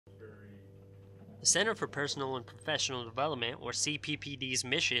The Center for Personal and Professional Development, or CPPD's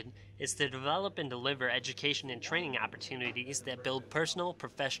mission, is to develop and deliver education and training opportunities that build personal,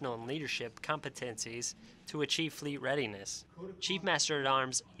 professional, and leadership competencies to achieve fleet readiness. Chief Master at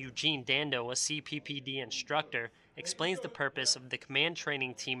Arms Eugene Dando, a CPPD instructor, explains the purpose of the Command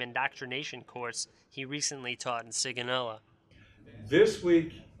Training Team Indoctrination course he recently taught in Sigonella. This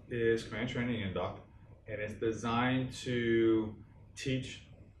week is Command Training Indoc, and it's designed to teach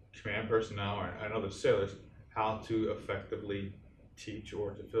command personnel and other sailors how to effectively teach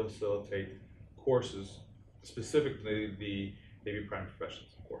or to facilitate courses, specifically the Navy Prime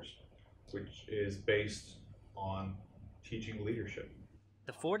Professions course, which is based on teaching leadership.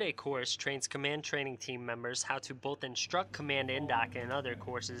 The 4-day course trains Command Training Team members how to both instruct Command Indoc and other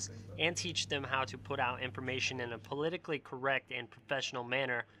courses and teach them how to put out information in a politically correct and professional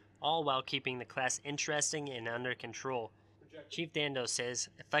manner, all while keeping the class interesting and under control. Chief Dando says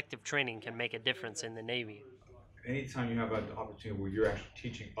effective training can make a difference in the Navy. Anytime you have an opportunity where you're actually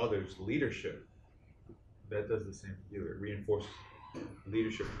teaching others leadership, that does the same for you. It reinforces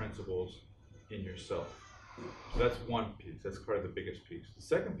leadership principles in yourself. So that's one piece. That's part of the biggest piece. The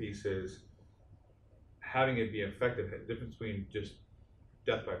second piece is having it be effective. The difference between just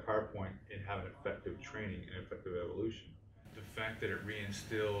death by PowerPoint and having effective training and effective evolution. The fact that it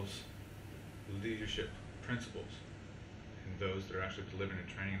reinstills leadership principles in those that are actually delivering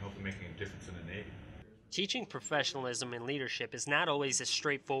the training and hopefully making a difference in the Navy. Teaching professionalism and leadership is not always as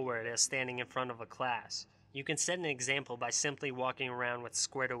straightforward as standing in front of a class. You can set an example by simply walking around with a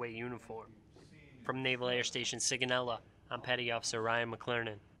squared away uniform. From Naval Air Station Sigonella, I'm Petty Officer Ryan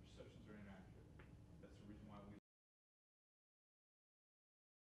McClernand.